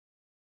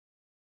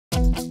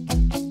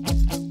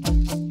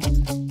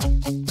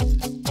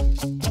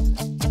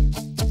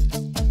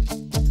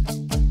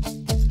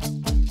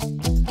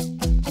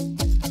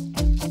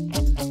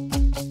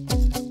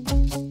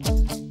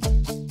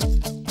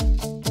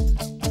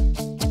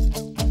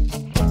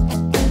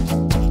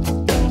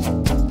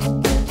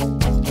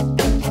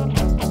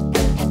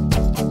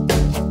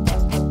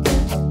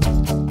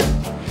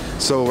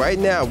So right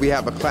now we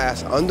have a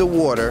class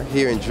underwater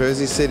here in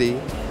Jersey City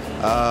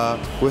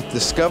with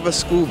Discover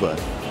Scuba.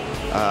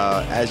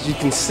 As you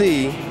can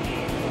see,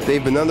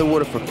 they've been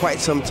underwater for quite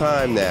some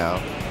time now,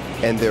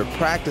 and they're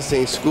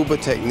practicing scuba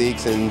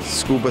techniques and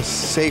scuba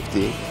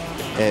safety.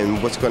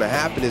 And what's going to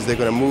happen is they're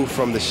going to move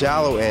from the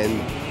shallow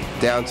end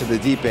down to the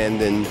deep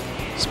end and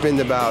spend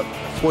about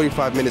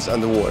 45 minutes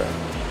underwater.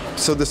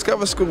 So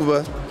Discover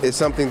Scuba is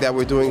something that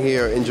we're doing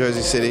here in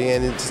Jersey City,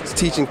 and it's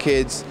teaching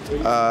kids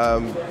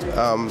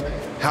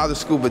how to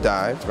scuba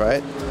dive,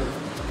 right?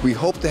 We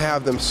hope to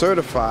have them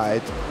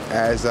certified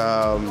as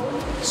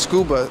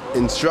scuba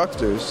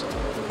instructors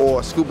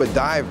or scuba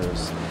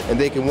divers, and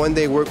they can one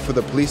day work for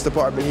the police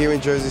department here in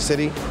Jersey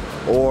City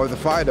or the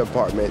fire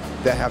department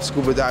that have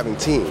scuba diving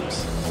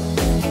teams.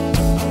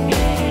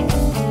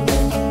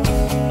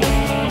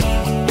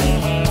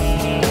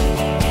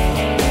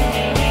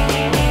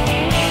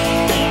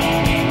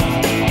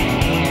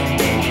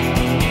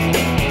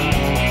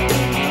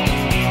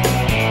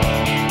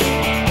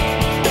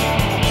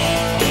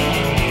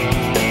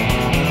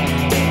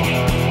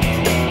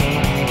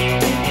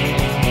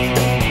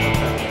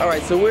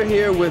 So we're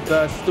here with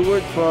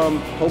Stuart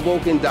from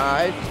Hoboken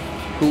Dive,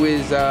 who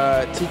is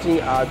teaching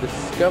our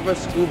Discover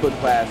Scuba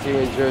class here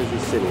in Jersey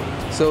City.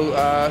 So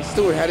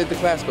Stuart, how did the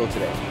class go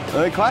today?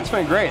 The class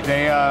went great.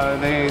 They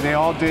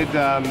all did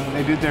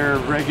they did their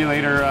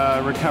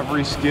regulator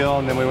recovery skill,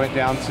 and then we went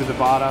down to the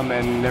bottom,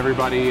 and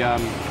everybody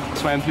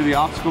swam through the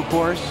obstacle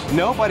course.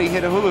 Nobody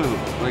hit a hula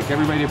hoop. Like,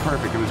 everybody did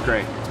perfect. It was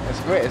great. That's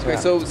great. That's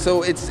great. Yeah.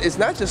 So it's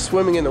not just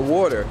swimming in the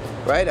water,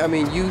 right? I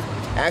mean, you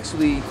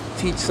actually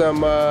teach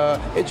some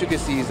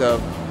intricacies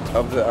of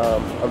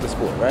the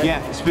sport, right?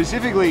 Yeah,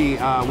 specifically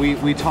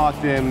we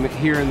taught them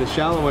here in the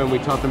shallow end. We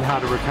taught them how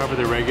to recover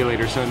their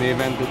regulator. So in the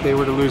event that they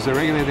were to lose their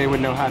regulator, they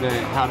would know how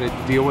to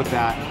deal with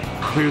that,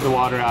 clear the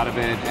water out of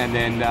it, and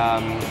then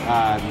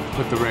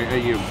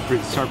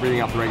start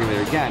breathing out the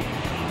regulator again.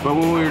 But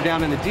when we were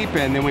down in the deep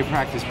end, then we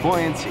practiced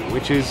buoyancy,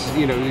 which is,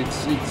 you know,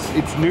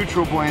 it's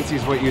neutral buoyancy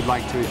is what you'd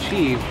like to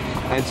achieve.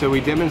 And so we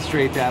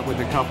demonstrate that with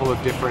a couple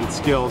of different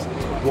skills.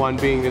 One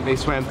being that they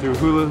swam through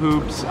hula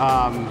hoops,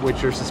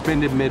 which are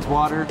suspended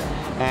mid-water,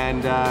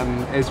 and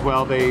as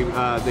well they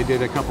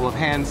did a couple of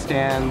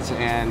handstands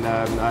and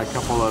a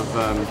couple of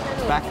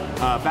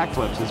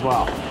backflips as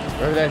well.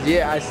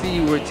 Yeah, I see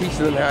you were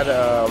teaching them how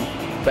to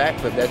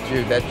backflip.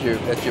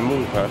 That's your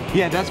move, huh?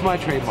 Yeah, that's my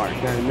trademark.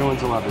 No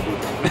one's allowed to do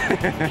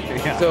that.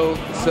 Yeah. So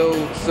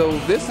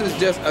this is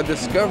just a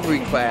discovery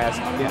class.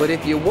 Yeah. But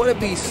if you want to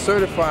be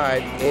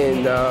certified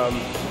in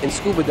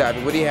scuba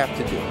diving, what do you have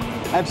to do?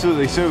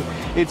 Absolutely. So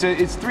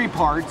it's three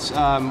parts.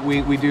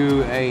 We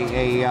do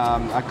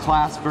a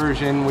class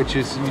version, which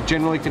is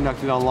generally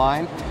conducted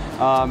online,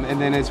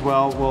 and then as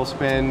well we'll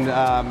spend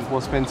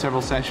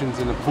several sessions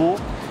in the pool,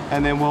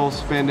 and then we'll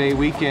spend a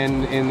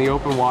weekend in the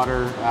open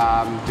water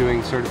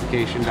doing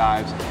certification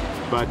dives.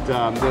 But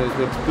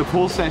the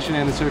pool session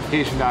and the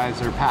certification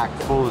dives are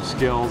packed full of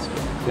skills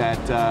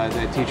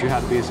that teach you how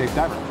to be a safe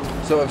diver.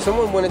 So if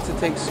someone wanted to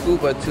take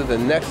scuba to the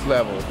next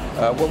level,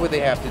 what would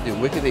they have to do?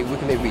 Where can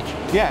they reach you?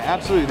 Yeah,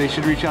 absolutely. They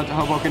should reach out to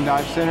Hoboken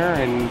Dive Center,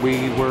 and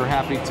we're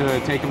happy to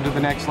take them to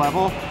the next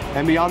level.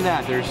 And beyond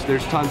that,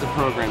 there's tons of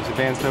programs: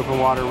 advanced open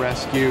water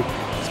rescue,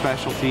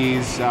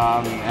 specialties,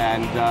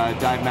 and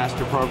dive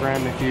master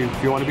program if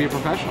you want to be a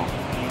professional.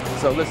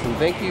 So listen,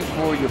 thank you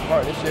for your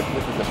partnership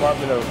with the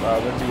Department of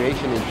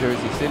Recreation in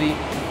Jersey City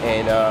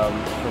and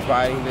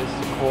providing this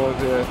for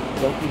the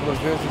young people of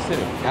Jersey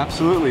City.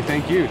 Absolutely,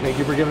 thank you. Thank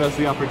you for giving us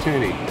the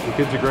opportunity. The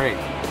kids are great.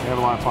 We have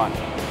a lot of fun.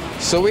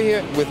 So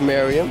we're here with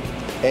Miriam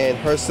and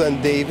her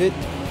son David,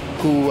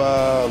 who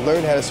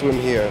learned how to swim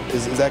here.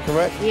 Is that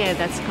correct? Yeah,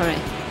 that's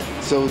correct.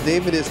 So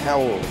David is how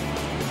old?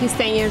 He's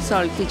 10 years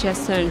old. He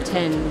just turned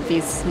 10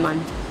 this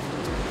month.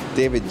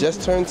 David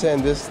just turned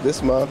 10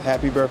 this month.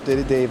 Happy birthday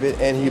to David.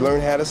 And he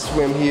learned how to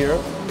swim here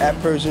at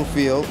Persian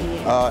Field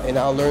in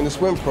our Learn to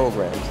Swim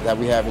programs that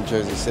we have in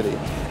Jersey City.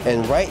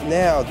 And right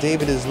now,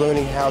 David is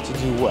learning how to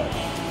do what?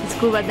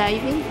 Scuba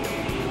diving,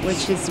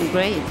 which is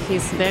great.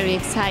 He's very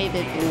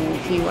excited, and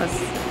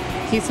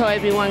he saw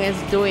everyone else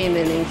doing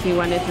it, and he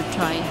wanted to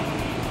try.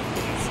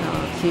 So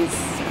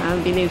I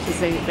believe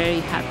he's very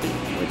happy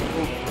with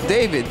it.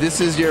 David,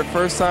 this is your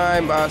first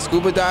time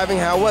scuba diving.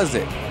 How was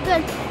it?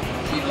 Good.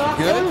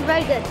 Good? It was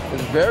very good. It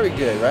was very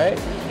good, right?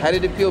 How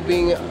did it feel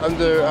being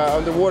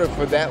underwater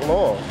for that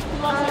long?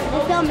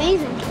 It felt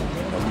amazing.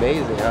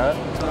 Amazing, huh?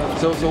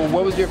 So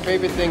what was your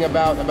favorite thing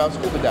about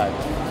scuba diving?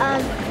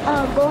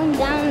 Going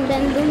down and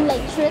then doing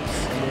like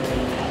tricks.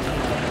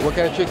 What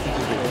kind of tricks did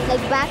you do?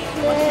 Like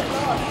backflips,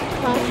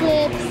 front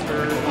flips,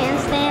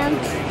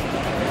 handstands.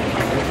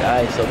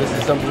 Nice. So this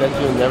is something that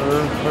you'll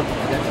never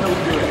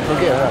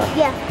forget, huh?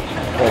 Yeah.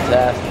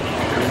 Fantastic.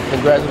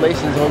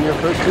 Congratulations on your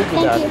first scuba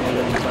dive.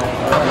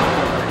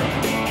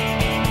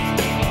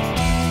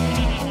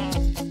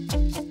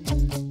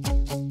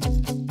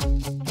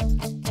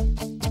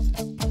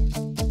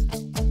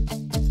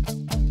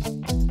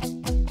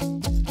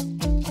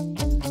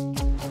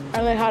 I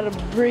learned how to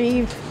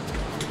breathe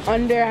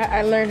under.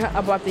 I learned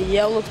about the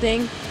yellow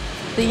thing.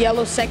 The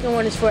yellow second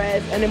one is for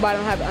if anybody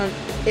don't have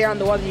air on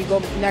the water, you go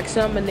next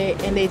to them and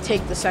they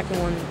take the second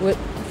one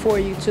for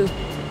you too.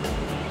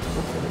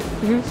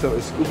 So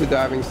is scuba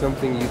diving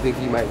something you think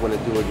you might want to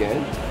do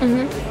again?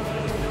 Okay,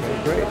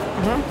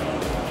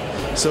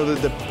 great. So the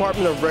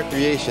Department of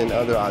Recreation,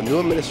 under our new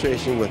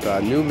administration with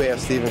our new mayor,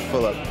 Stephen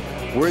Phillip,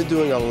 we're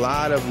doing a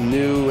lot of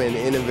new and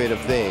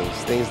innovative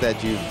things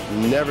that you've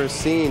never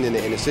seen in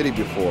the inner city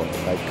before,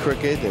 like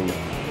cricket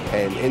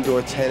and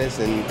indoor tennis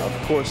and,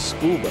 of course,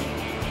 scuba.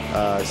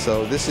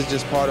 So this is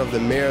just part of the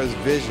mayor's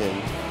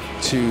vision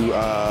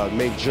to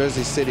make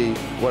Jersey City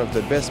one of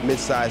the best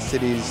mid-sized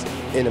cities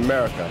in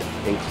America,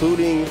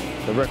 including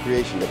the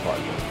recreation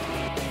department.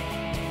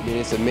 I mean,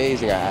 it's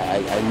amazing.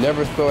 I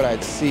never thought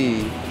I'd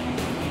see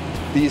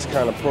these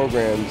kind of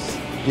programs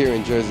here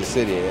in Jersey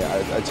City.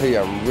 I tell you,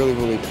 I'm really,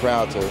 really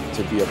proud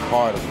to be a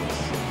part of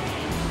this.